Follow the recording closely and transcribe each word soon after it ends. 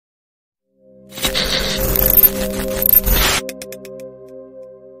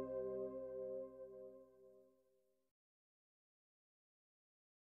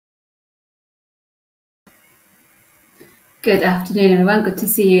Good afternoon, everyone. Good to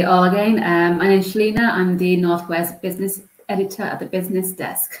see you all again. My name is Shelina. I'm the Northwest Business Editor at the Business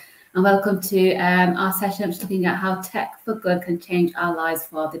Desk. And welcome to our session, which is looking at how tech for good can change our lives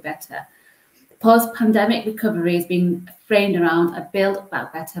for the better. Post-pandemic recovery is being framed around a Build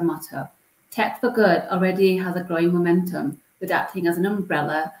Back Better motto. Tech for good already has a growing momentum, with acting as an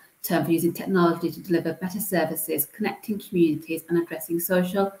umbrella term for using technology to deliver better services, connecting communities and addressing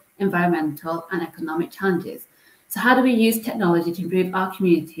social, environmental and economic challenges. So how do we use technology to improve our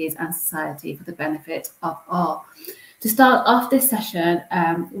communities and society for the benefit of all? To start off this session,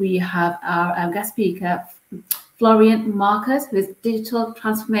 we have our guest speaker, Florian Marcus, who is Digital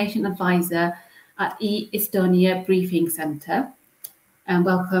Transformation Advisor at e-Estonia Briefing Centre. And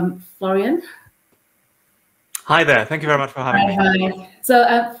welcome, Florian. Hi there. Thank you very much for having me. Hi.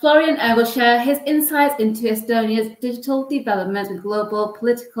 So Florian will share his insights into Estonia's digital development with global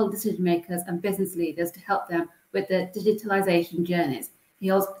political decision makers and business leaders to help them with their digitalization journeys. He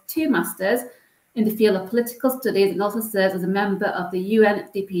holds 2 masters in the field of political studies and also serves as a member of the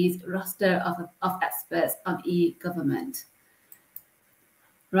UNDP's roster of experts on e-government.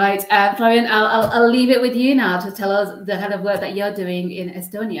 Right, Florian, I'll leave it with you now to tell us the kind of work that you're doing in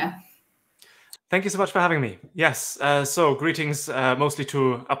Estonia. Thank you so much for having me. Yes, so greetings mostly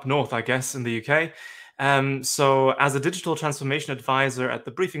to up north, I guess, in the UK. So as a digital transformation advisor at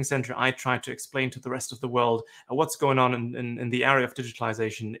the Briefing Centre, I try to explain to the rest of the world what's going on in the area of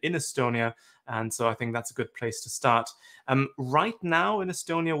digitalization in Estonia. And so I think that's a good place to start. Right now in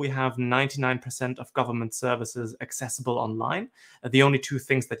Estonia, we have 99% of government services accessible online. The only 2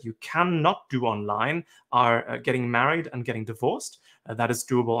 things that you cannot do online are getting married and getting divorced. That is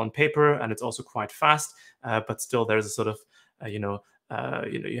doable on paper, and it's also quite fast. But still, there's a sort of,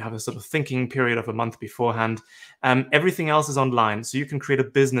 you have a sort of thinking period of a month beforehand. Everything else is online. So you can create a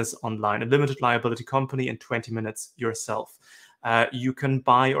business online, a limited liability company in 20 minutes yourself. You can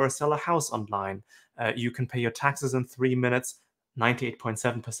buy or sell a house online. You can pay your taxes in 3 minutes.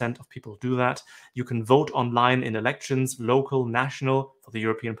 98.7% of people do that. You can vote online in elections, local, national, for the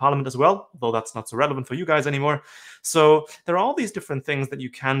European Parliament as well, though that's not so relevant for you guys anymore. So there are all these different things that you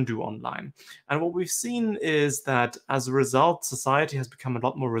can do online. And what we've seen is that as a result, society has become a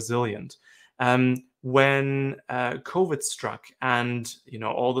lot more resilient. When COVID struck and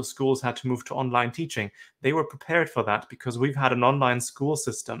all the schools had to move to online teaching, they were prepared for that because we've had an online school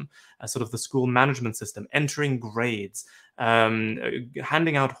system, sort of the school management system, entering grades,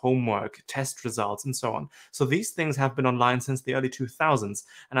 handing out homework, test results, and so on. So these things have been online since the early 2000s.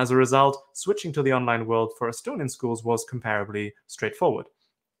 And as a result, switching to the online world for Estonian schools was comparably straightforward.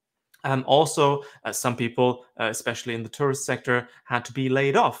 Also, some people, especially in the tourist sector, had to be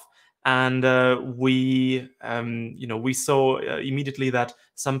laid off. And we saw immediately that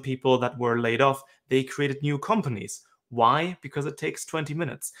some people that were laid off, they created new companies. Why? Because it takes 20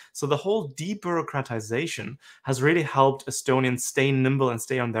 minutes. So the whole debureaucratization has really helped Estonians stay nimble and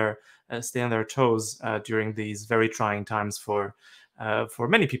stay on their toes during these very trying times for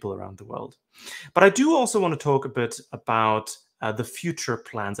many people around the world. But I do also want to talk a bit about the future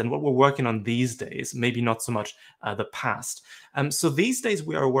plans and what we're working on these days, maybe not so much the past. So these days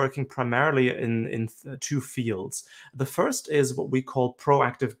we are working primarily in 2 fields. The first is what we call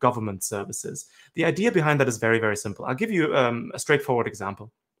proactive government services. The idea behind that is very, very simple. I'll give you a straightforward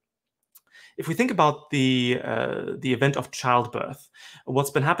example. If we think about the event of childbirth, what's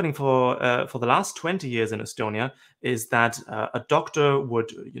been happening for the last 20 years in Estonia is that a doctor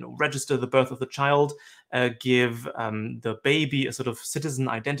would register the birth of the child, give the baby a sort of citizen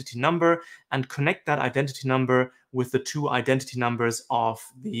identity number, and connect that identity number with the 2 identity numbers of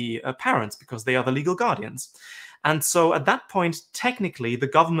the parents, because they are the legal guardians. And so at that point, technically, the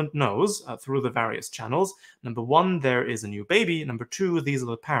government knows through the various channels, number 1, there is a new baby, number 2, these are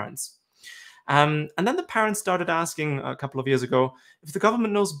the parents. And then the parents started asking a couple of years ago, if the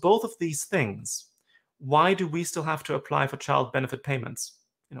government knows both of these things, why do we still have to apply for child benefit payments?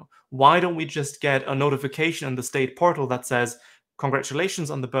 Why don't we just get a notification in the state portal that says,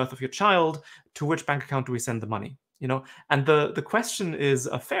 congratulations on the birth of your child, to which bank account do we send the money? And the question is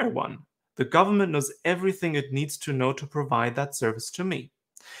a fair one. The government knows everything it needs to know to provide that service to me.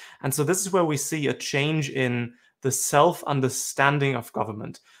 And so this is where we see a change in the self-understanding of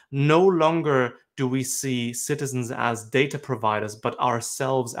government. No longer do we see citizens as data providers, but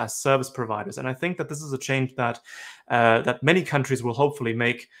ourselves as service providers. And I think that this is a change that that many countries will hopefully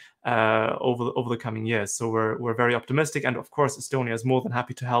make over the coming years. So we're very optimistic. And of course, Estonia is more than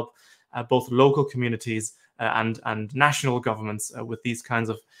happy to help both local communities and national governments with these kinds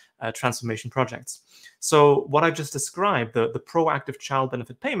of transformation projects. So what I just described, the proactive child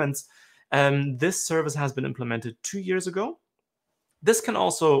benefit payments, This service has been implemented 2 years ago. This can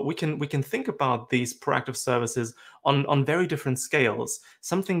also, we can think about these proactive services on very different scales.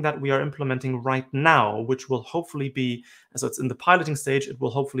 Something that we are implementing right now, which will hopefully be, so it's in the piloting stage, it will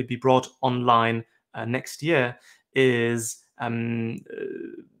hopefully be brought online next year, is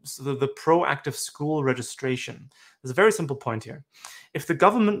so the proactive school registration. There's a very simple point here. If the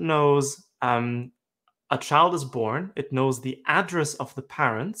government knows a child is born, it knows the address of the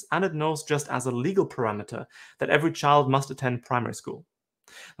parents, and it knows just as a legal parameter that every child must attend primary school.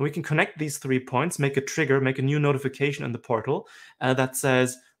 And we can connect these 3 points, make a trigger, make a new notification in the portal that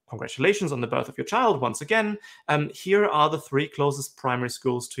says, congratulations on the birth of your child. Once again, here are the 3 closest primary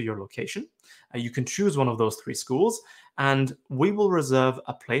schools to your location. You can choose one of those 3 schools, and we will reserve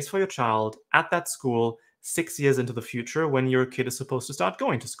a place for your child at that school 6 years into the future when your kid is supposed to start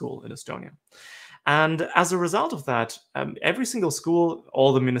going to school in Estonia. And as a result of that, every single school,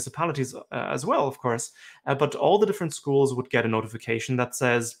 all the municipalities as well, of course, but all the different schools would get a notification that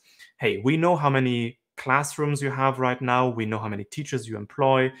says, hey, we know how many classrooms you have right now. We know how many teachers you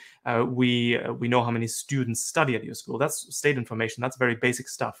employ. We know how many students study at your school. That's state information. That's very basic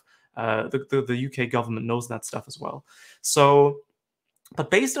stuff. The UK government knows that stuff as well. So, but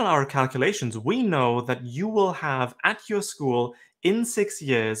based on our calculations, we know that you will have at your school in 6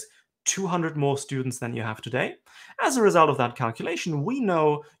 years 200 more students than you have today. As a result of that calculation, we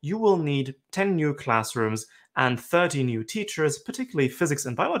know you will need 10 new classrooms and 30 new teachers, particularly physics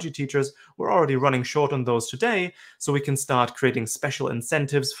and biology teachers. We're already running short on those today, so we can start creating special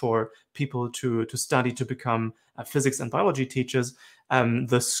incentives for people to study to become physics and biology teachers.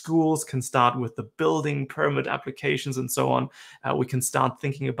 The schools can start with the building permit applications and so on. We can start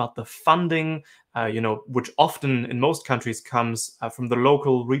thinking about the funding, which often in most countries comes from the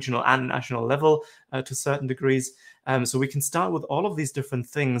local, regional, and national level to certain degrees. So we can start with all of these different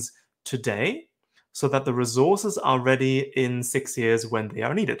things today so that the resources are ready in 6 years when they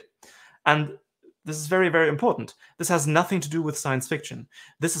are needed. And this is very, very important. This has nothing to do with science fiction.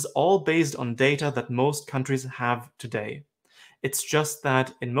 This is all based on data that most countries have today. It's just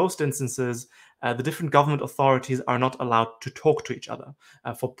that in most instances, the different government authorities are not allowed to talk to each other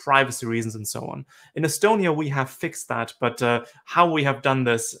for privacy reasons and so on. In Estonia, we have fixed that, but how we have done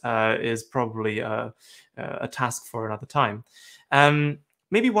this is probably a task for another time.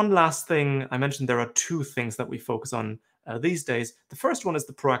 Maybe one last thing. I mentioned there are 2 things that we focus on these days. The first one is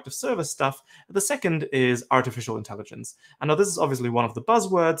the proactive service stuff. The second is artificial intelligence. And now this is obviously one of the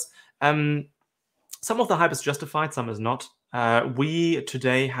buzzwords. Some of the hype is justified, some is not. We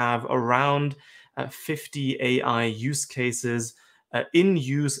today have around 50 AI use cases in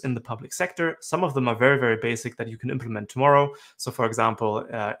use in the public sector. Some of them are very, very basic that you can implement tomorrow. So for example,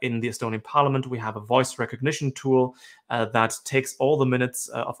 in the Estonian Parliament, we have a voice recognition tool that takes all the minutes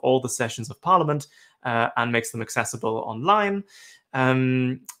of all the sessions of Parliament and makes them accessible online.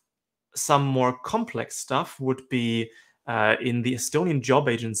 Some more complex stuff would be in the Estonian job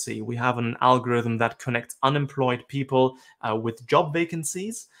agency. We have an algorithm that connects unemployed people with job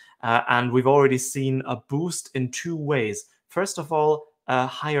vacancies. And we've already seen a boost in 2 ways. First of all, a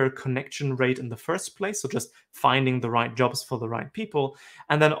higher connection rate in the first place, so just finding the right jobs for the right people.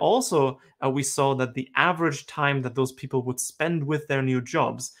 And then also we saw that the average time that those people would spend with their new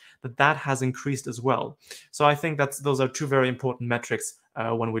jobs, that has increased as well. So I think those are 2 very important metrics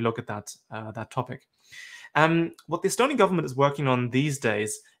when we look at that topic. What the Estonian government is working on these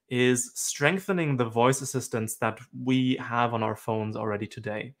days is strengthening the voice assistants that we have on our phones already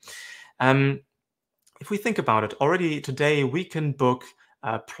today. If we think about it, already today we can book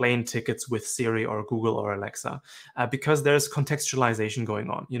plane tickets with Siri or Google or Alexa because there's contextualization going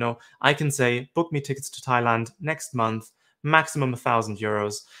on. I can say, book me tickets to Thailand next month, maximum 1,000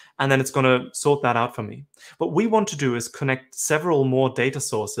 euros, and then it's going to sort that out for me. What we want to do is connect several more data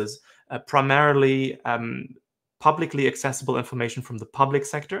sources, primarily publicly accessible information from the public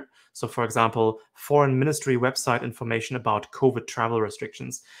sector. So for example, foreign ministry website information about COVID travel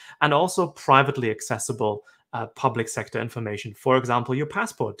restrictions, and also privately accessible public sector information, for example, your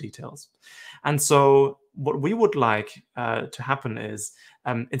passport details. And so what we would like to happen is,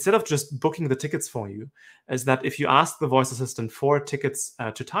 instead of just booking the tickets for you, is that if you ask the voice assistant for tickets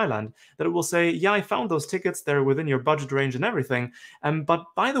to Thailand, that it will say, yeah, I found those tickets, they're within your budget range and everything. But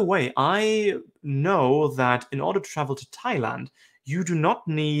by the way, I know that in order to travel to Thailand, you do not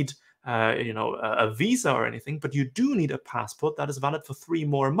need a visa or anything, but you do need a passport that is valid for 3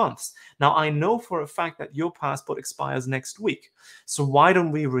 more months. Now, I know for a fact that your passport expires next week. So why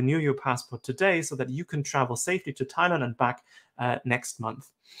don't we renew your passport today so that you can travel safely to Thailand and back next month?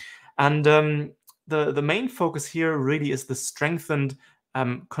 And the main focus here really is the strengthened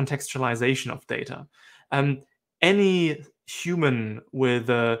contextualization of data. Any human with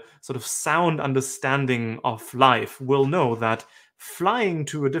a sort of sound understanding of life will know that flying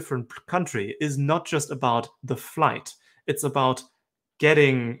to a different country is not just about the flight. It's about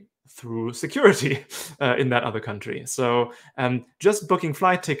getting through security in that other country. So just booking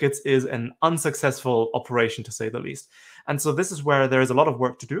flight tickets is an unsuccessful operation, to say the least. And so this is where there is a lot of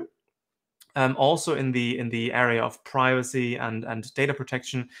work to do. Also in the area of privacy and data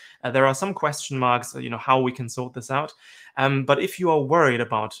protection, there are some question marks, how we can sort this out. But if you are worried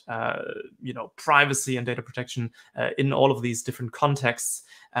about, privacy and data protection in all of these different contexts,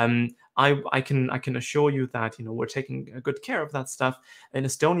 I can assure you that, we're taking good care of that stuff. In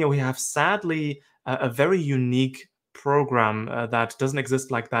Estonia, we have sadly a very unique program that doesn't exist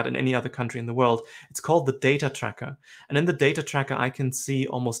like that in any other country in the world. It's called the Data Tracker. And in the Data Tracker, I can see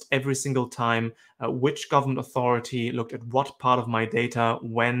almost every single time which government authority looked at what part of my data,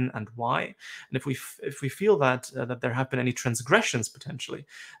 when and why. And if we feel that there have been any transgressions potentially,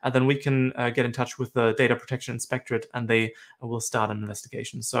 then we can get in touch with the Data Protection Inspectorate, and they will start an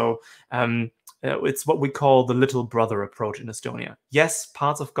investigation. So it's what we call the little brother approach in Estonia. Yes,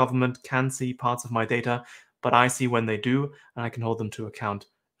 parts of government can see parts of my data, but I see when they do, and I can hold them to account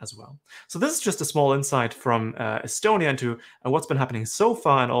as well. So this is just a small insight from Estonia into what's been happening so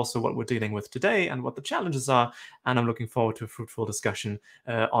far, and also what we're dealing with today and what the challenges are. And I'm looking forward to a fruitful discussion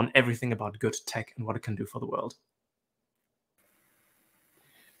on everything about good tech and what it can do for the world.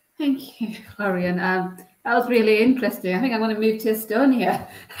 Thank you, Florian. That was really interesting. I think I'm going to move to Estonia.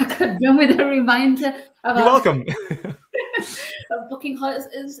 I could done with a reminder about... You're welcome. Booking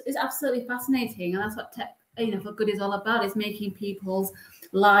holidays is absolutely fascinating, and that's what tech, for good is all about, is making people's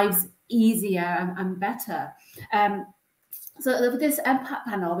lives easier and better. So for this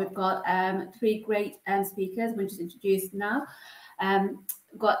panel, we've got 3 great speakers, which is introduced now.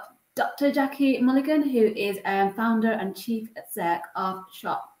 We've got Dr. Jackie Mulligan, who is founder and chief exec of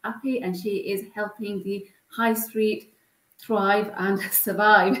Shop Appy, and she is helping the high street thrive and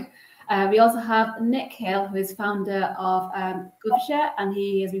survive. We also have Nick Hill, who is founder of GovShare, and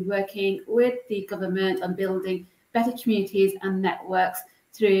he has been working with the government on building better communities and networks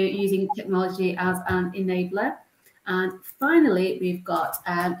through using technology as an enabler. And finally, we've got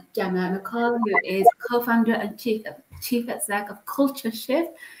Gemma McCall, who is co-founder and chief exec of CultureShift.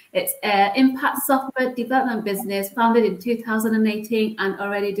 It's an impact software development business founded in 2018 and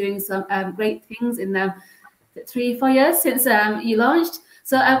already doing some great things in the 3-4 years since you launched.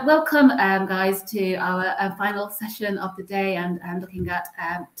 So welcome, guys, to our final session of the day and looking at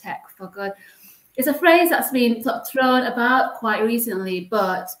tech for good. It's a phrase that's been sort of thrown about quite recently,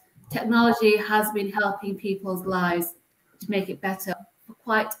 but technology has been helping people's lives to make it better for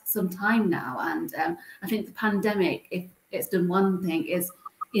quite some time now. And I think the pandemic, if it's done one thing, is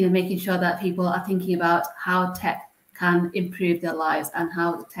making sure that people are thinking about how tech can improve their lives and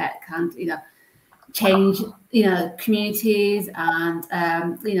how the tech can change communities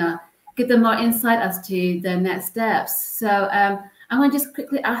and give them more insight as to their next steps. So I'm going to just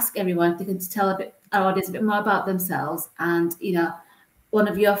quickly ask everyone if they can tell our audience a bit more about themselves and one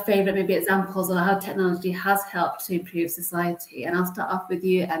of your favorite maybe examples of how technology has helped to improve society. And I'll start off with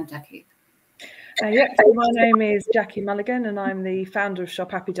you, Jackie. So my name is Jackie Mulligan, and I'm the founder of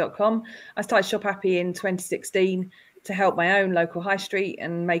ShopAppy.com. I started ShopAppy in 2016 to help my own local high street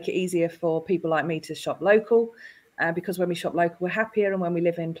and make it easier for people like me to shop local, because when we shop local, we're happier, and when we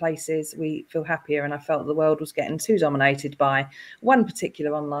live in places, we feel happier. And I felt the world was getting too dominated by one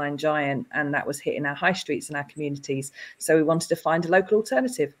particular online giant, and that was hitting our high streets and our communities. So we wanted to find a local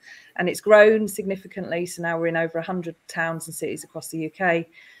alternative, and it's grown significantly. So now we're in over 100 towns and cities across the UK,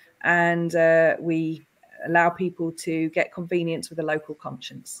 and we allow people to get convenience with a local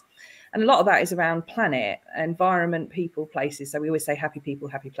conscience. And a lot of that is around planet, environment, people, places. So we always say happy people,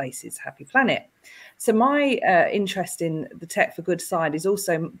 happy places, happy planet. So my interest in the tech for good side has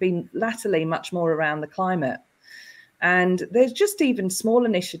also been latterly much more around the climate. And there's just even small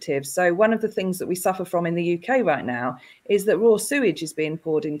initiatives. So one of the things that we suffer from in the UK right now is that raw sewage is being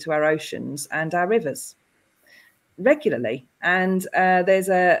poured into our oceans and our rivers regularly. And there's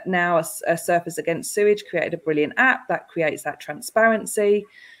now a Surfers Against Sewage created a brilliant app that creates that transparency,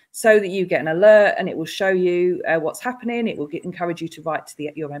 so that you get an alert and it will show you what's happening. It will encourage you to write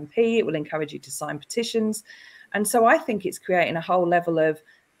to your MP. It will encourage you to sign petitions. And so I think it's creating a whole level of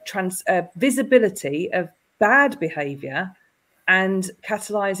visibility of bad behaviour and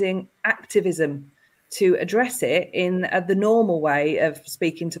catalysing activism to address it in the normal way of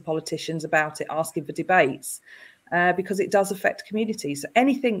speaking to politicians about it, asking for debates. because it does affect communities. So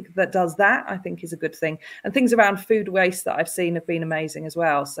anything that does that, I think, is a good thing. And things around food waste that I've seen have been amazing as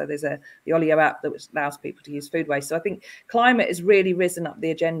well. So there's the Olio app that allows people to use food waste. So I think climate has really risen up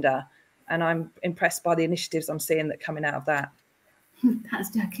the agenda, and I'm impressed by the initiatives I'm seeing that coming out of that. Thanks,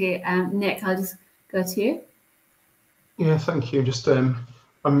 Jackie. Nick, I'll just go to you. Yeah, thank you. Just I'm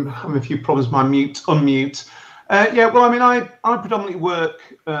having a few problems with my unmute. Yeah, well, I mean, I predominantly work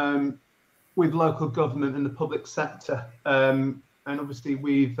with local government and the public sector, and obviously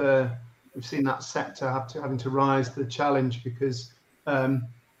we've seen that sector having to rise to the challenge because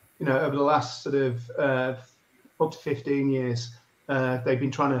you know, over the last sort of up to 15 years, they've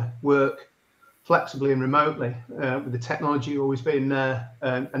been trying to work flexibly and remotely with the technology always been there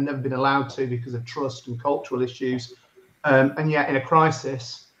and never been allowed to because of trust and cultural issues, and yet in a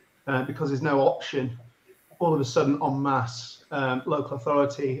crisis, because there's no option, all of a sudden en masse, local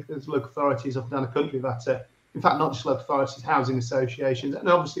authorities up and down the country have had to, in fact, not just local authorities, housing associations, and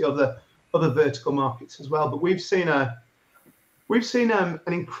obviously other vertical markets as well. But we've seen an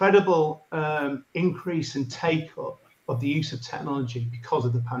incredible increase in take-up of the use of technology because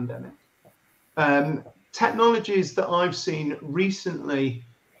of the pandemic. Technologies that I've seen recently,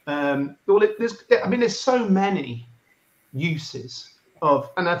 there's so many uses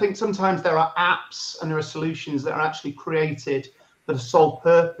of, and I think sometimes there are apps and there are solutions that are actually created for the sole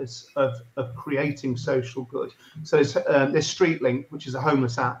purpose of creating social good. So there's Street Link, which is a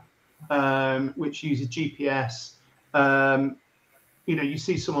homeless app, which uses GPS. You know, you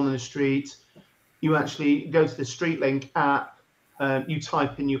see someone on the street, you actually go to the Street Link app, you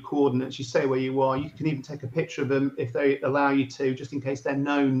type in your coordinates, you say where you are, you can even take a picture of them if they allow you to, just in case they're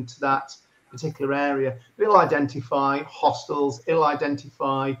known to that particular area. It'll identify hostels, it'll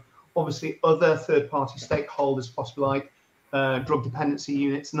identify obviously other third-party stakeholders, possibly like drug dependency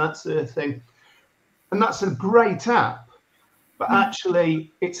units and that sort of thing. And that's a great app, but actually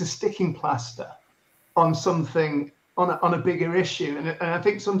it's a sticking plaster on something, on a bigger issue. And I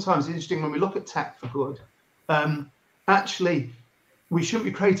think sometimes it's interesting when we look at tech for good, actually we shouldn't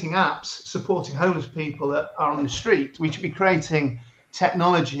be creating apps supporting homeless people that are on the street. We should be creating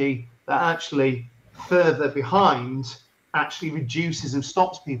technology that actually further behind actually reduces and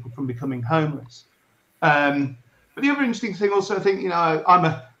stops people from becoming homeless. But the other interesting thing also, I think, you know,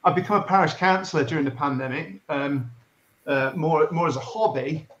 I've become a parish councillor during the pandemic, more as a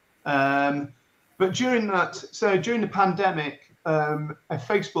hobby. But during the pandemic, a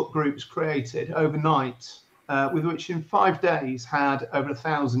Facebook group was created overnight, with which in 5 days had over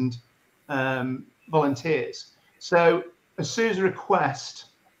 1,000 volunteers. So as soon as a request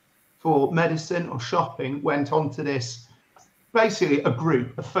for medicine or shopping went onto this, basically a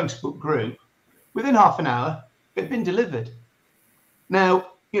Facebook group, within half an hour, it had been delivered.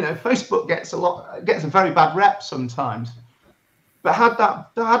 Now, you know, Facebook gets a very bad rep sometimes. But had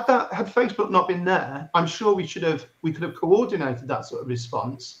Facebook not been there, I'm sure we could have coordinated that sort of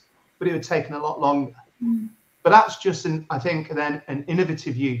response, but it would have taken a lot longer. But that's just I think an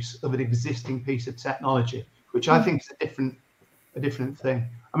innovative use of an existing piece of technology, which I think is a different thing.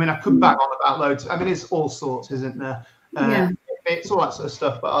 I mean, I could bang on about loads. I mean, it's all sorts, isn't there? It's all that sort of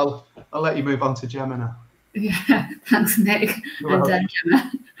stuff. But I'll let you move on to Gemma now. Yeah, thanks, Nick. And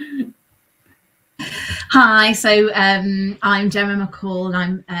Gemma. Hi, so I'm Gemma McCall,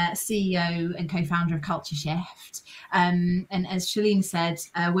 and I'm CEO and co-founder of CultureShift. And as Shelina said,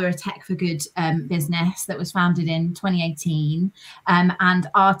 we're a tech for good business that was founded in 2018. And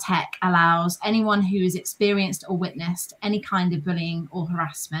our tech allows anyone who has experienced or witnessed any kind of bullying or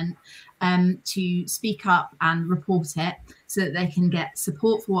harassment to speak up and report it so that they can get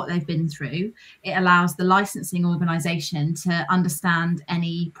support for what they've been through. It allows the licensing organisation to understand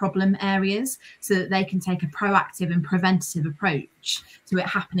any problem areas so that they can take a proactive and preventative approach to it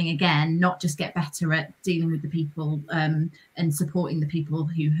happening again, not just get better at dealing with the people and supporting the people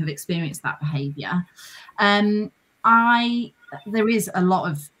who have experienced that behaviour. There is a lot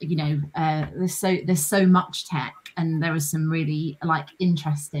of, you know, there's so much tech, and there are some really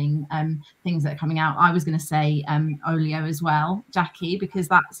interesting things that are coming out. I was going to say Olio as well, Jackie, because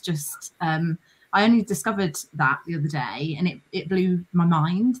that's just I only discovered that the other day, and it blew my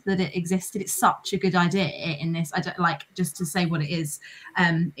mind that it existed. It's such a good idea in this. I don't just to say what it is.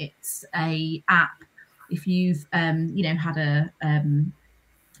 It's a app. If you've you know, had a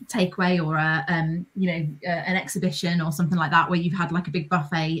takeaway or you know, an exhibition or something like that, where you've had like a big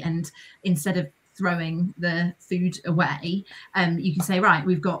buffet, and instead of throwing the food away, you can say, right,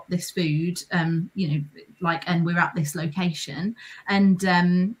 we've got this food, you know, and we're at this location, and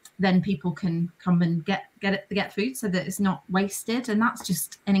then people can come and get food so that it's not wasted. And that's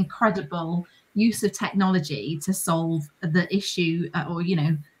just an incredible use of technology to solve the issue or, you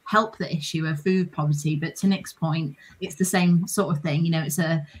know, help the issue of food poverty. But to Nick's point, it's the same sort of thing. You know, it's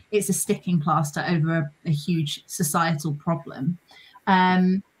a sticking plaster over a huge societal problem.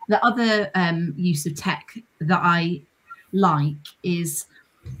 The other use of tech that I like is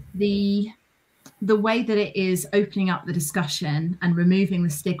the way that it is opening up the discussion and removing the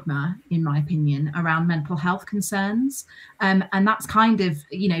stigma, in my opinion, around mental health concerns. And that's kind of,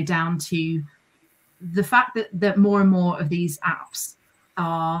 you know, down to the fact that more and more of these apps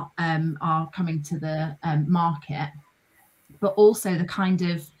are coming to the market, but also the kind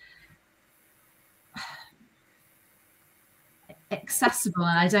of accessible,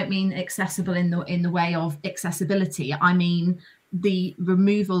 and I don't mean accessible in the way of accessibility, I mean the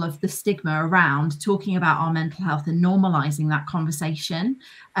removal of the stigma around talking about our mental health and normalizing that conversation.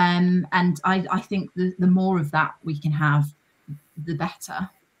 And I think the more of that we can have, the better.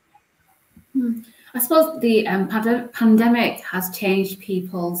 I suppose the pandemic has changed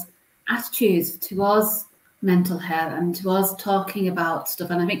people's attitudes towards mental health and towards talking about stuff.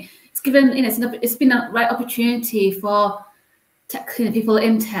 And I think it's given, you know, it's been a right opportunity for tech, you know, people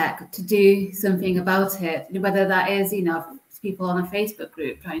in tech to do something about it, whether that is, you know, people on a Facebook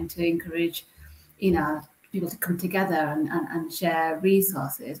group trying to encourage, you know, people to come together and share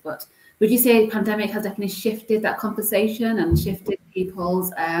resources. But would you say the pandemic has definitely shifted that conversation and shifted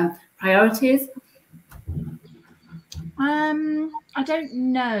people's priorities? I don't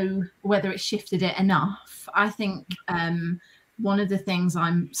know whether it shifted it enough. I think one of the things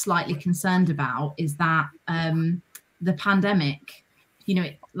I'm slightly concerned about is that the pandemic, you know,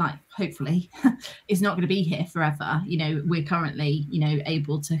 like hopefully is not going to be here forever. You know, we're currently, you know,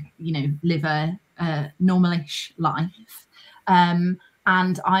 able to, you know, live a normalish life. And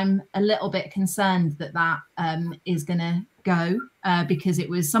I'm a little bit concerned that is going to go because it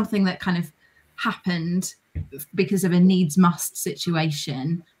was something that kind of happened because of a needs must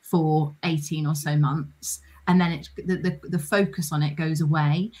situation for 18 or so months. And then the focus on it goes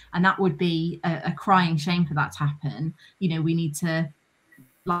away. And that would be a crying shame for that to happen. You know, we need to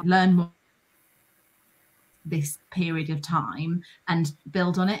like learn more this period of time and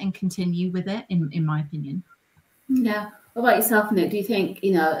build on it and continue with it, in my opinion. Yeah. What about yourself, Nick? Do you think,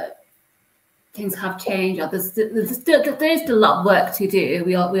 you know, things have changed, or there's still a lot of work to do?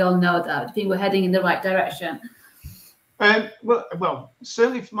 We all know that. Do you think we're heading in the right direction? Well,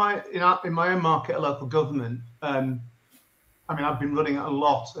 certainly for in my own market, a local government. I mean, I've been running a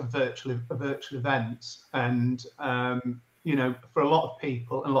lot of virtual events, and you know, for a lot of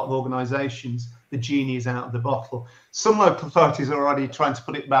people and a lot of organisations, the genie is out of the bottle. Some local authorities are already trying to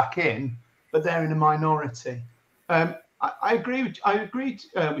put it back in, but they're in a minority. I agreed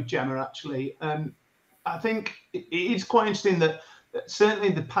with Gemma, actually. I think it is quite interesting that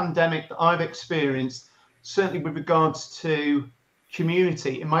certainly the pandemic that I've experienced, certainly with regards to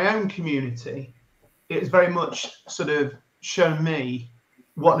community, in my own community, it has very much sort of shown me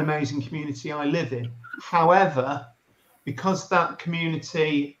what an amazing community I live in. However, because that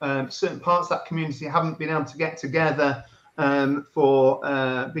community, certain parts of that community haven't been able to get together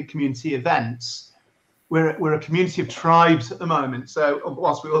for big community events, we're a community of tribes at the moment. So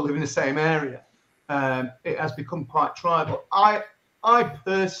whilst we all live in the same area, it has become quite tribal. I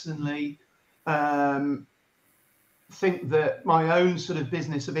personally think that my own sort of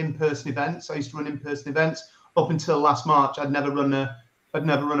business of in-person events, I used to run in-person events up until last March. I'd never run a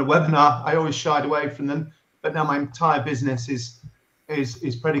webinar. I always shied away from them. But now my entire business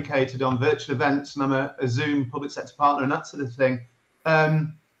is predicated on virtual events, and I'm a Zoom public sector partner and that sort of thing.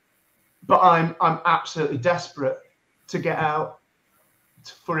 But I'm absolutely desperate to get out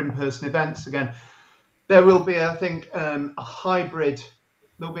for in-person events again. There will be, I think, a hybrid.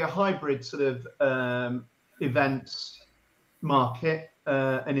 There'll be a hybrid sort of events market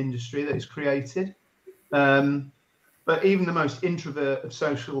and industry that is created. But even the most introvert of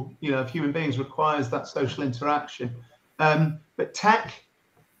social, you know, of human beings requires that social interaction. But tech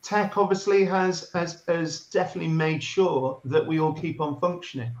obviously has definitely made sure that we all keep on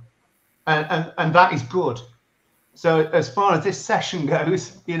functioning, and that is good. So as far as this session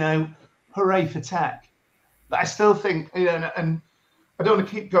goes, you know, hooray for tech. But I still think, you know, and I don't want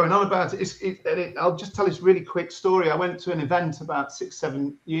to keep going on about it. I'll just tell this really quick story. I went to an event about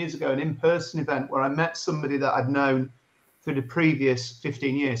 6-7 years ago, an in-person event where I met somebody that I'd known through the previous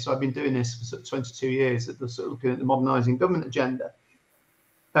 15 years. So I've been doing this for sort of 22 years, sort of looking at the modernising government agenda.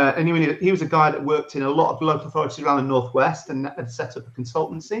 And he was a guy that worked in a lot of local authorities around the Northwest and had set up a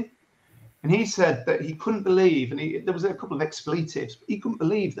consultancy. And he said that he couldn't believe, and there was a couple of expletives, but he couldn't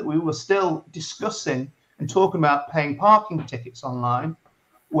believe that we were still discussing and talking about paying parking tickets online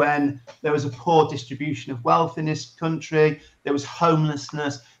when there was a poor distribution of wealth in this country, there was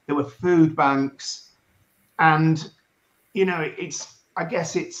homelessness, there were food banks, and I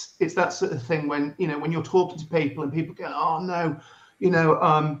guess it's that sort of thing when when you're talking to people and people go, oh no,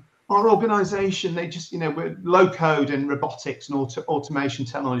 our organisation, they just we're low code and robotics and automation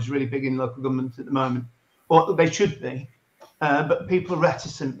technology is really big in local government at the moment, or they should be, but people are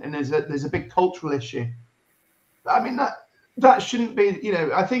reticent, and there's a big cultural issue. I mean that shouldn't be.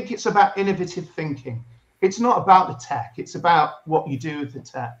 I think it's about innovative thinking. It's not about the tech. It's about what you do with the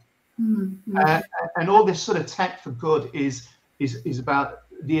tech. Mm-hmm. And all this sort of tech for good is about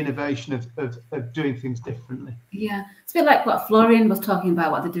the innovation of doing things differently. Yeah, it's a bit like what Florian was talking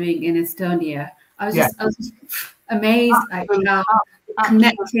about, what they're doing in Estonia. I was just amazed at how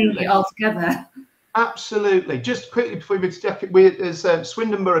connecting it all together. Absolutely. Just quickly before we get to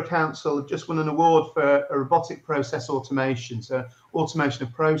Swindon Borough Council have just won an award for a robotic process automation, so automation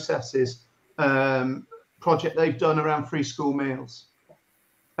of processes project they've done around free school meals,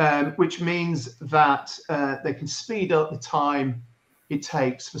 which means that they can speed up the time it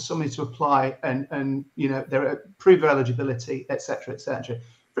takes for somebody to apply and prove their eligibility, etc., etc.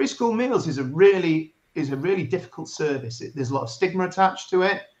 Free school meals is a really difficult service. There's a lot of stigma attached to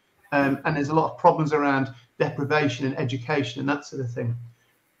it. And there's a lot of problems around deprivation and education and that sort of thing.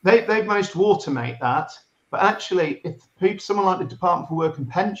 They've managed to automate that, but actually, if someone like the Department for Work and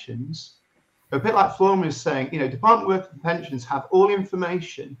Pensions, a bit like Florian was saying, Department of Work and Pensions have all the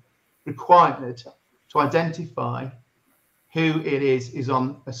information required to identify who it is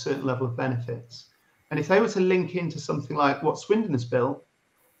on a certain level of benefits. And if they were to link into something like what Swindon has built,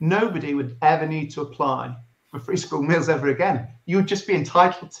 nobody would ever need to apply for free school meals ever again. You would just be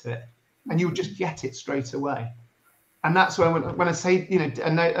entitled to it, and you would just get it straight away. And that's why when I say,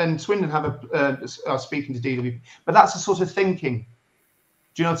 and Swindon have are speaking to DW, but that's the sort of thinking.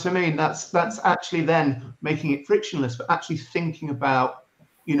 Do you know what I mean? That's actually then making it frictionless, but actually thinking about,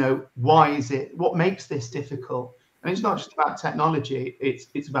 why is it, what makes this difficult? And it's not just about technology,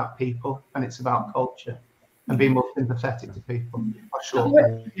 it's about people, and it's about culture. And being more sympathetic to people.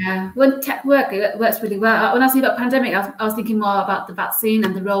 Sure. Yeah, when tech works, it works really well. When I say about pandemic, I was thinking more about the vaccine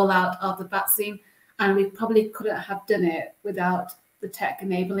and the rollout of the vaccine, and we probably couldn't have done it without the tech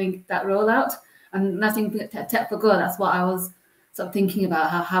enabling that rollout. And I think tech for good. That's what I was sort of thinking about,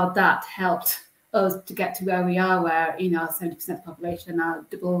 how that helped us to get to where we are, where 70% of the population are now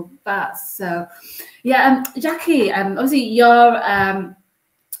double vax. So, yeah, Jackie, obviously your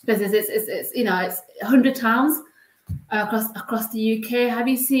business it's 100 towns across the UK. Have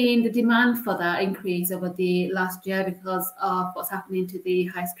you seen the demand for that increase over the last year because of what's happening to the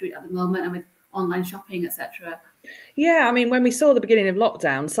high street at the moment and with online shopping, etc.? Yeah, I mean, when we saw the beginning of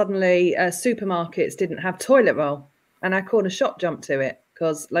lockdown, suddenly supermarkets didn't have toilet roll, and our corner shop jumped to it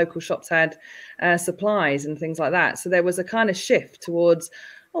because local shops had supplies and things like that. So there was a kind of shift towards,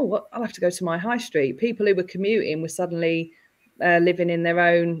 I'll have to go to my high street. People who were commuting were suddenly living in their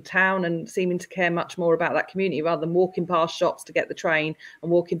own town and seeming to care much more about that community rather than walking past shops to get the train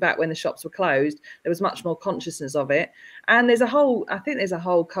and walking back when the shops were closed. There was much more consciousness of it. And I think there's a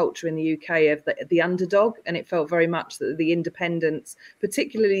whole culture in the UK of the underdog, and it felt very much that the independents,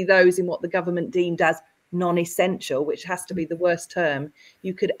 particularly those in what the government deemed as non-essential, which has to be the worst term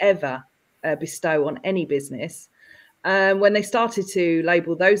you could ever bestow on any business. When they started to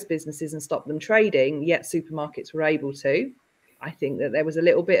label those businesses and stop them trading, yet supermarkets were able to, I think that there was a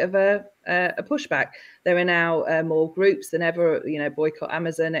little bit of a pushback. There are now more groups than ever, boycott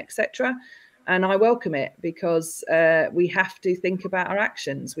Amazon, etc. And I welcome it because we have to think about our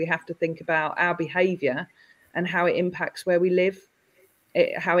actions. We have to think about our behaviour and how it impacts where we live,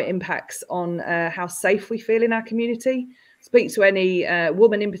 how it impacts on how safe we feel in our community. Speak to any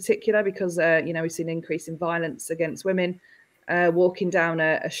woman in particular, because, we've seen an increase in violence against women walking down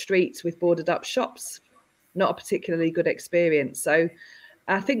a street with boarded up shops. Not a particularly good experience. So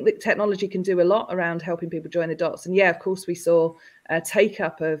I think that technology can do a lot around helping people join the dots. And yeah, of course, we saw a take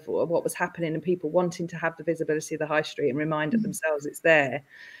up of what was happening and people wanting to have the visibility of the high street and remind themselves it's there.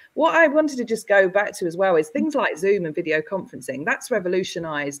 What I wanted to just go back to as well is things like Zoom and video conferencing. That's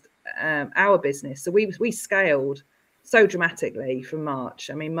revolutionized our business. So we scaled so dramatically from March.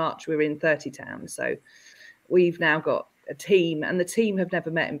 I mean, March, we were in 30 towns. So we've now got a team, and the team have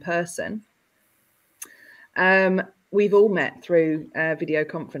never met in person. We've all met through video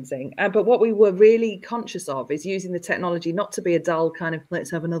conferencing, but what we were really conscious of is using the technology not to be a dull kind of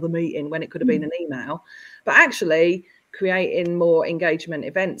let's have another meeting when it could have been an email, but actually creating more engagement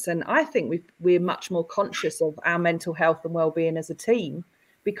events. And I think we're much more conscious of our mental health and well-being as a team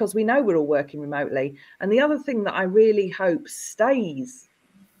because we know we're all working remotely. And the other thing that I really hope stays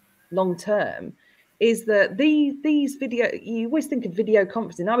long term is that these video, you always think of video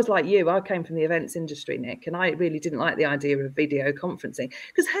conferencing. I was like you, I came from the events industry, Nick, and I really didn't like the idea of video conferencing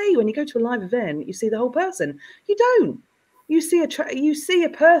because, hey, when you go to a live event, you see the whole person. You don't. You see a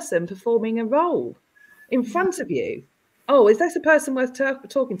person performing a role in front of you. Oh, is this a person worth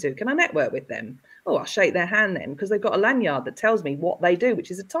talking to? Can I network with them? Oh, I'll shake their hand then because they've got a lanyard that tells me what they do,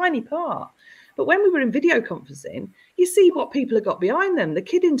 which is a tiny part. But when we were in video conferencing, you see what people have got behind them. The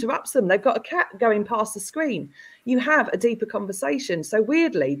kid interrupts them. They've got a cat going past the screen. You have a deeper conversation. So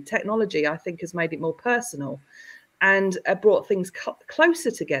weirdly, technology, I think, has made it more personal and brought things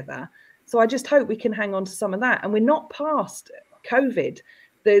closer together. So I just hope we can hang on to some of that. And we're not past COVID.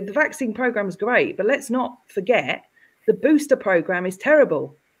 The vaccine program is great, but let's not forget the booster program is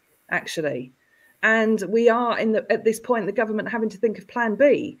terrible, actually. And we are at this point, the government having to think of plan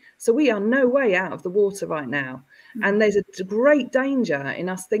B. So we are no way out of the water right now. And there's a great danger in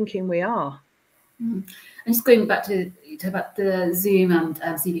us thinking we are. And just going back to about the Zoom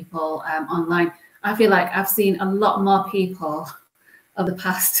and see people online, I feel like I've seen a lot more people of the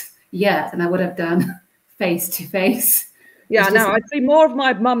past year than I would have done face to face. Yeah, no, I see more of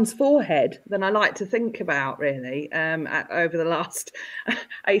my mum's forehead than I like to think about, really, over the last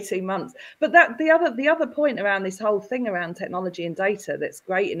 18 months. But the other point around this whole thing around technology and data that's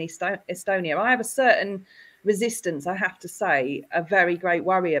great in Estonia, I have a certain resistance, I have to say, a very great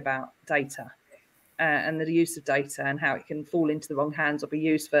worry about data and the use of data and how it can fall into the wrong hands or be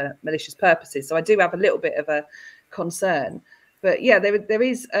used for malicious purposes. So I do have a little bit of a concern. But yeah, there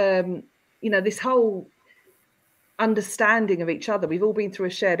is, this whole understanding of each other. We've all been through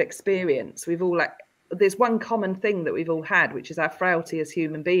a shared experience. There's one common thing that we've all had, which is our frailty as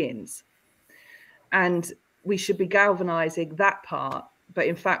human beings. And we should be galvanizing that part. But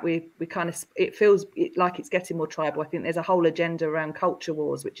in fact, it feels like it's getting more tribal. I think there's a whole agenda around culture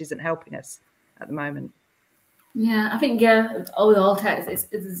wars, which isn't helping us at the moment. Yeah, I think, all tech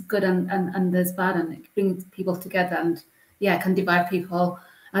is good and there's bad, and it brings people together and, can divide people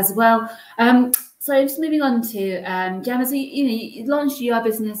as well. So just moving on to Gemma, so you launched your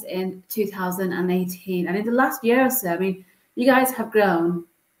business in 2018, and in the last year or so, I mean, you guys have grown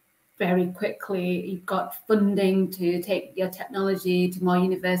very quickly. You've got funding to take your technology to more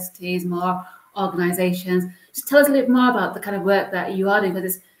universities, more organizations. Just tell us a little bit more about the kind of work that you are doing,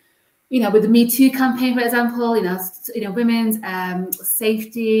 because it's, with the Me Too campaign, for example, women's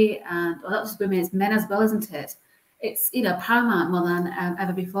safety, and not just women, it's men as well, isn't it? It's paramount more than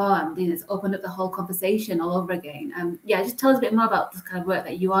ever before, and it's opened up the whole conversation all over again. Just tell us a bit more about the kind of work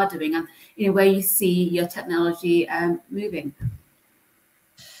that you are doing and where you see your technology moving.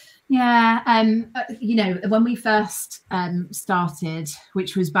 Yeah, when we first started,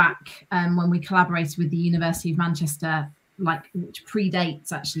 which was back when we collaborated with the University of Manchester, which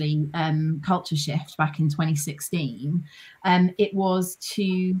predates actually CultureShift back in 2016, it was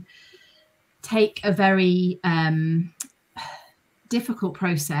to take a very difficult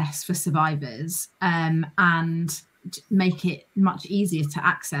process for survivors and make it much easier to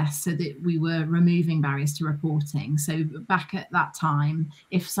access, so that we were removing barriers to reporting. So back at that time,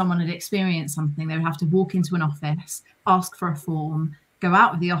 if someone had experienced something, they would have to walk into an office, ask for a form, go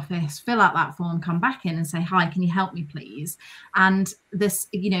out of the office, fill out that form, come back in and say, hi, can you help me please? And this,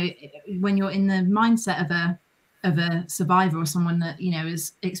 when you're in the mindset of a survivor or someone that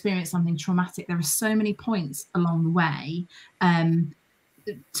has experienced something traumatic, there are so many points along the way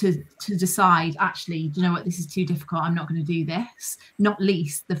to decide, actually, do you know what, this is too difficult, I'm not going to do this. Not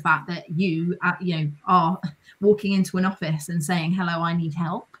least the fact that you are walking into an office and saying, hello, I need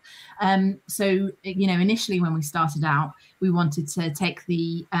help. So initially when we started out, we wanted to take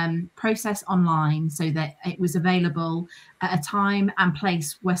the process online so that it was available at a time and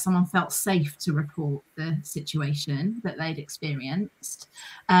place where someone felt safe to report the situation that they'd experienced,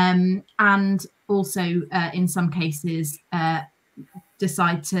 and also in some cases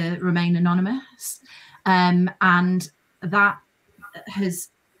decide to remain anonymous, and that has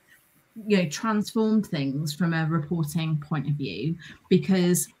transformed things from a reporting point of view,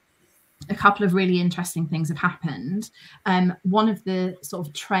 because a couple of really interesting things have happened. One of the sort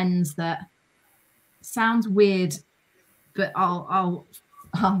of trends that sounds weird, but I'll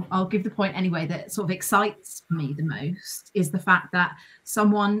give the point anyway, that sort of excites me the most, is the fact that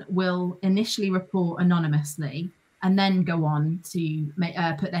someone will initially report anonymously and then go on to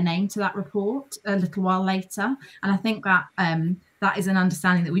put their name to that report a little while later. And I think that that is an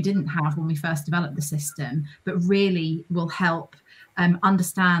understanding that we didn't have when we first developed the system, but really will help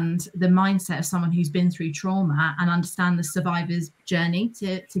understand the mindset of someone who's been through trauma and understand the survivor's journey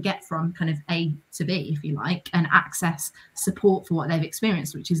to get from kind of A to B, if you like, and access support for what they've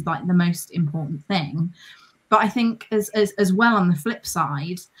experienced, which is like the most important thing. But I think as well, on the flip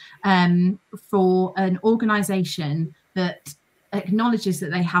side, for an organisation that acknowledges that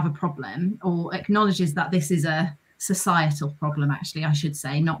they have a problem, or acknowledges that this is a societal problem, actually, I should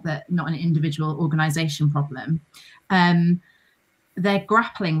say, not an individual organisation problem, they're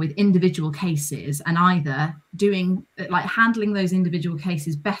grappling with individual cases and either handling those individual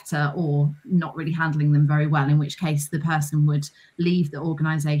cases better or not really handling them very well, in which case the person would leave the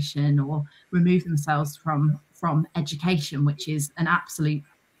organisation or remove themselves from education, which is an absolute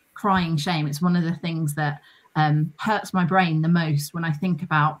crying shame. It's one of the things that hurts my brain the most when I think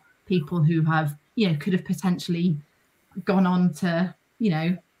about people who have, could have potentially gone on to,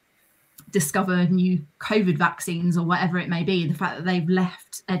 discover new COVID vaccines or whatever it may be. The fact that they've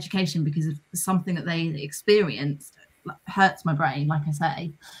left education because of something that they experienced hurts my brain, like I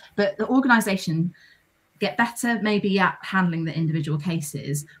say. But the organisation get better maybe at handling the individual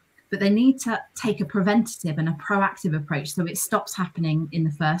cases, but they need to take a preventative and a proactive approach so it stops happening in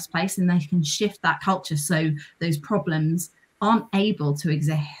the first place, and they can shift that culture so those problems aren't able to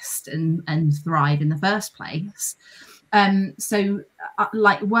exist and thrive in the first place. So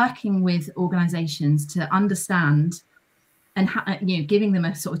working with organizations to understand and giving them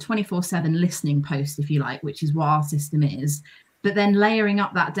a sort of 24/7 listening post, if you like, which is what our system is, but then layering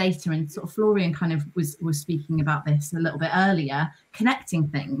up that data, and sort of Florian kind of was speaking about this a little bit earlier, connecting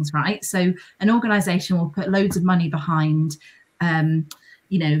things, right? So an organization will put loads of money behind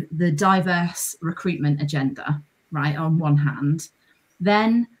the diverse recruitment agenda, right, on one hand,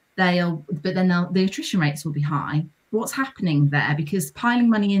 then the attrition rates will be high. What's happening there? Because piling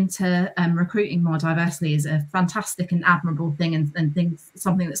money into recruiting more diversely is a fantastic and admirable thing, and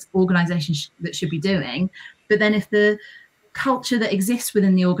something that's organizations that should be doing. But then if the culture that exists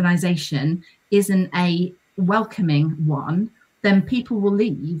within the organization isn't a welcoming one, then people will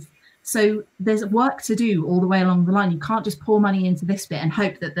leave. So there's work to do all the way along the line. You can't just pour money into this bit and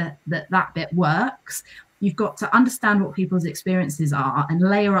hope that bit works. You've got to understand what people's experiences are and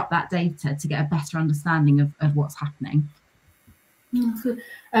layer up that data to get a better understanding of what's happening. Both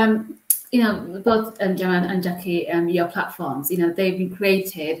Gemma and Jackie, your platforms, they've been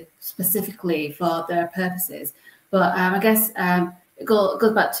created specifically for their purposes. But I guess it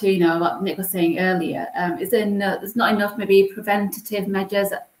goes back to what Nick was saying earlier. There's not enough maybe preventative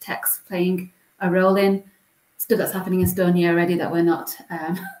measures that tech's playing a role in stuff that's happening in Estonia already that we're not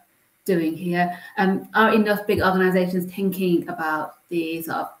doing here. Are enough big organizations thinking about the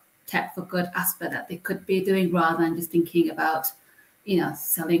sort of tech for good aspect that they could be doing, rather than just thinking about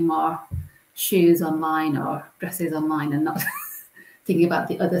selling more shoes online or dresses online and not thinking about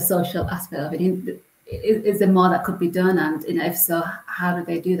the other social aspect of it? Is there more that could be done, and if so, how do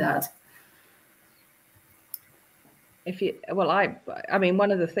they do that? I mean,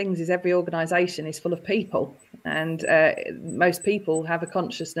 one of the things is every organisation is full of people, and most people have a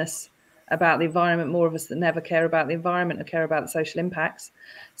consciousness about the environment. More of us that never care about the environment or care about the social impacts.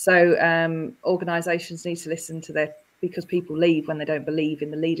 So organisations need to listen to because people leave when they don't believe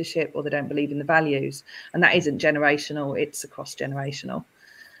in the leadership or they don't believe in the values, and that isn't generational; it's across generational.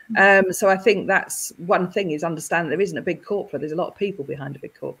 So I think that's one thing, is understand that there isn't a big corporate. There's a lot of people behind a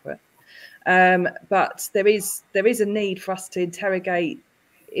big corporate. But there is a need for us to interrogate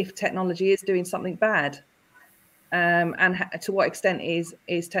if technology is doing something bad, and to what extent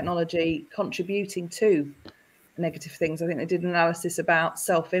is technology contributing to negative things. I think they did an analysis about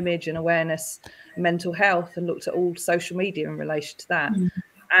self-image and awareness, mental health, and looked at all social media in relation to that.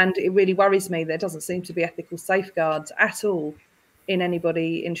 And it really worries me there doesn't seem to be ethical safeguards at all in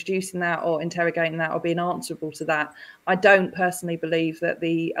anybody introducing that or interrogating that or being answerable to that. I don't personally believe that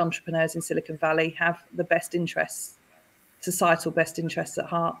the entrepreneurs in Silicon Valley have the best interests, societal best interests at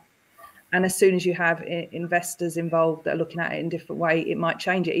heart. And as soon as you have investors involved that are looking at it in a different way, it might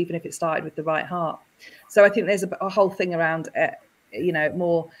change it, even if it started with the right heart. So I think there's a whole thing around,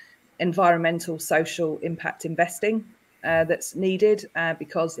 more environmental, social impact investing that's needed,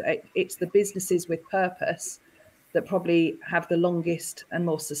 because it's the businesses with purpose that probably have the longest and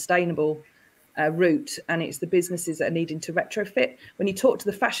more sustainable route, and it's the businesses that are needing to retrofit. When you talk to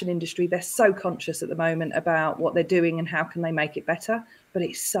the fashion industry, they're so conscious at the moment about what they're doing and how can they make it better, but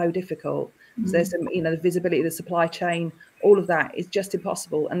it's so difficult. So there's the visibility of the supply chain, all of that is just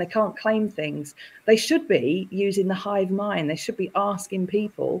impossible, and they can't claim things. They should be using the hive mind. They should be asking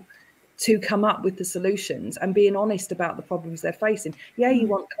people to come up with the solutions and being honest about the problems they're facing. Yeah, you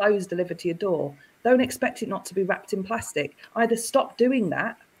want clothes delivered to your door. Don't expect it not to be wrapped in plastic. Either stop doing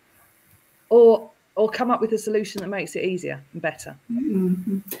that or come up with a solution that makes it easier and better.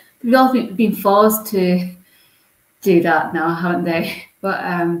 Mm-hmm. We've all been forced to do that now, haven't they? But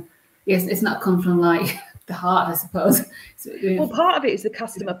yes, it's not come from like the heart, I suppose. Well, part of it is the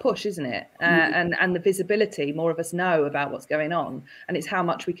customer push, isn't it? And the visibility. More of us know about what's going on, and it's how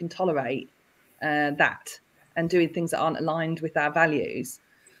much we can tolerate that and doing things that aren't aligned with our values.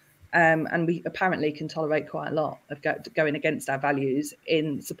 And we apparently can tolerate quite a lot of going against our values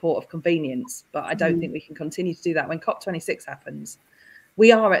in support of convenience. But I don't think we can continue to do that. When COP26 happens,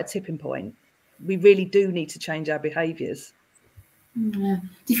 we are at a tipping point. We really do need to change our behaviours. Yeah.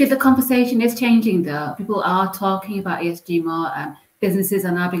 Do you feel the conversation is changing though? People are talking about ESG more, and businesses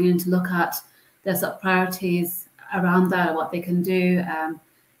are now beginning to look at their sort of priorities around that and what they can do.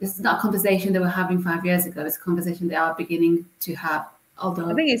 This is not a conversation they were having 5 years ago. It's a conversation they are beginning to have. Although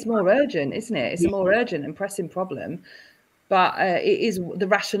I think it's more urgent, isn't it? It's a more urgent and pressing problem, but it is the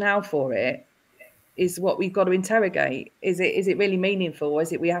rationale for it is what we've got to interrogate. Is it really meaningful? Or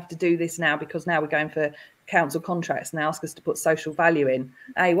is it we have to do this now because now we're going for council contracts and they ask us to put social value in?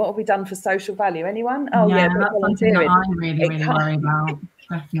 Hey, what have we done for social value? Anyone? Oh yeah, that's something that I really worry about.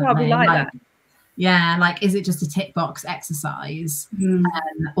 Definitely. Can't be like that. Yeah, like, is it just a tick box exercise,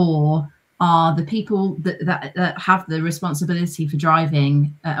 or are the people that have the responsibility for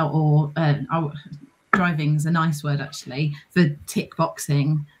driving, driving is a nice word actually, for tick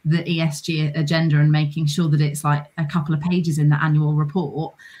boxing the ESG agenda and making sure that it's like a couple of pages in the annual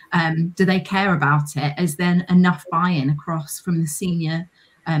report? Do they care about it? Is there enough buy-in across from the senior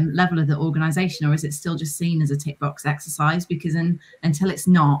level of the organisation, or is it still just seen as a tick box exercise? Because until it's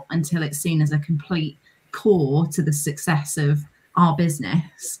seen as a complete core to the success of our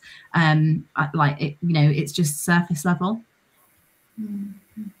business, it's just surface level.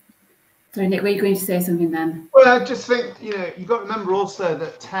 Sorry, Nick, were you going to say something then? Well, I just think, you've got to remember also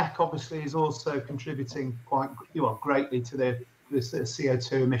that tech obviously is also contributing quite greatly to the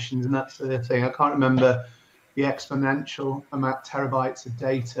CO2 emissions and that sort of thing. I can't remember the exponential amount of terabytes of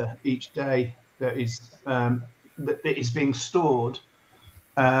data each day that is being stored.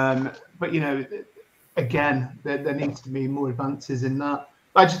 But again, there needs to be more advances in that.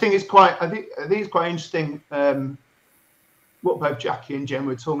 I just think I think it's quite interesting what both Jackie and Gemma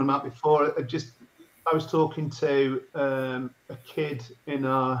were talking about before. I was talking to a child in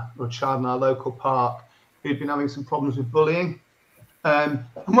our local park who'd been having some problems with bullying. And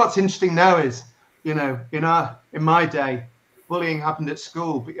what's interesting now is, in my day, bullying happened at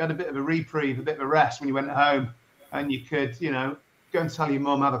school, but you had a bit of a reprieve, a bit of a rest when you went home, and you could, go and tell your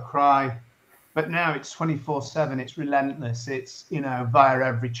mum, have a cry. But now it's 24/7. It's relentless. It's via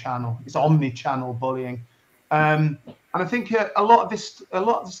every channel. It's omni-channel bullying. And I think a lot of this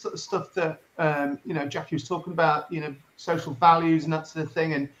stuff that Jackie was talking about, social values and that sort of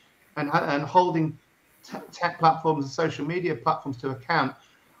thing, and holding tech platforms and social media platforms to account,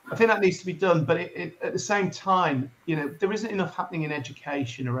 I think that needs to be done. But at the same time, there isn't enough happening in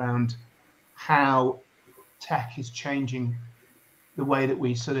education around how tech is changing the way that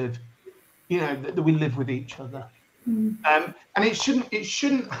we sort of, that we live with each other. And it shouldn't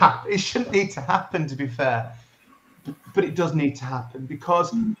need to happen, to be fair, but it does need to happen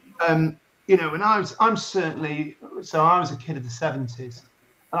because when I was a kid of the 70s,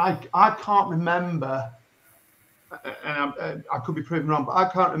 and I can't remember, and I could be proven wrong, but I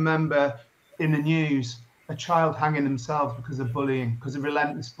can't remember in the news a child hanging themselves because of bullying, because of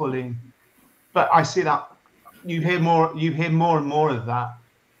relentless bullying. But I see that you hear more and more of that,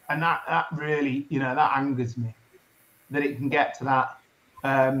 and that really, that angers me that it can get to that.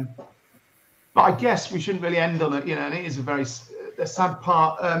 But I guess we shouldn't really end on it, and it is a sad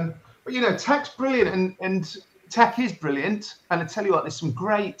part. But tech's brilliant, and tech is brilliant. And I tell you what, there's some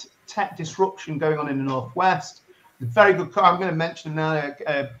great tech disruption going on in the Northwest. Very good. I'm going to mention them now.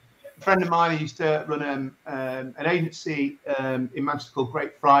 A friend of mine who used to run an agency in Manchester called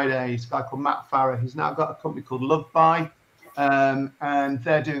Great Friday. He's a guy called Matt Farrer. He's now got a company called Lovebuy, and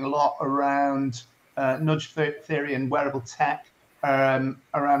they're doing a lot around nudge theory and wearable tech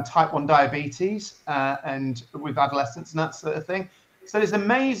around type 1 diabetes and with adolescents and that sort of thing. So there's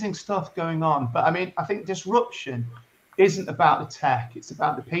amazing stuff going on. But I mean, I think disruption isn't about the tech. It's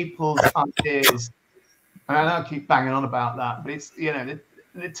about the people's ideas. And I know I keep banging on about that, but it's, the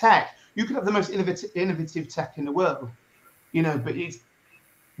tech, you could have the most innovative tech in the world, but it's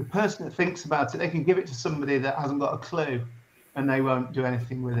the person that thinks about it. They can give it to somebody that hasn't got a clue and they won't do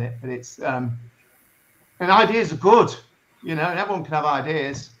anything with it. But it's, and ideas are good, and everyone can have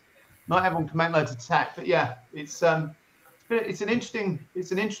ideas, not everyone can make loads of tech, but yeah, it's an interesting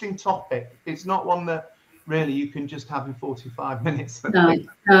topic. It's not one that really you can just have in 45 minutes. No,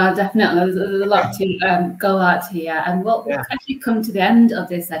 definitely. There's a lot to go at here, and we'll actually come to the end of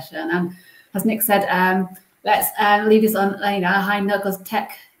this session. And as Nick said, let's leave this on a high note, because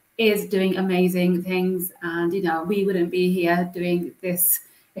tech is doing amazing things, and we wouldn't be here doing this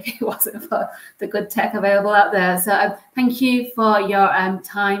if it wasn't for the good tech available out there. So thank you for your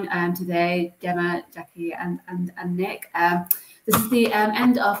time today, Gemma, Jackie, and Nick. This is the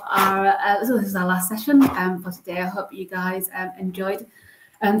end of our, this is our last session for today. I hope you guys enjoyed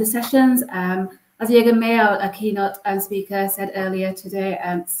the sessions. As Jürgen Mayer, our keynote speaker, said earlier today,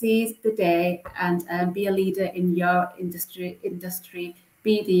 seize the day and be a leader in your industry.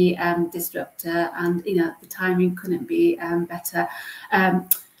 Be the disruptor, and the timing couldn't be better.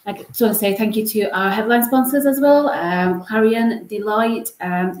 I just want to say thank you to our headline sponsors as well, Clarion, Deloitte,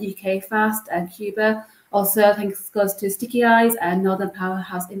 UK Fast, and Cuba. Also, thanks goes to Sticky Eyes and Northern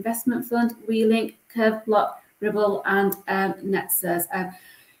Powerhouse Investment Fund, WeLink, Curve Block, Ribble, and Netsers.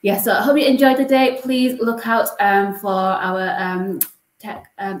 So I hope you enjoyed the day. Please look out for our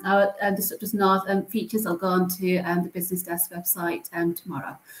tech, our Disruptors North features. I'll go on to the Business Desk website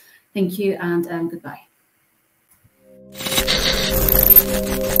tomorrow. Thank you, and goodbye.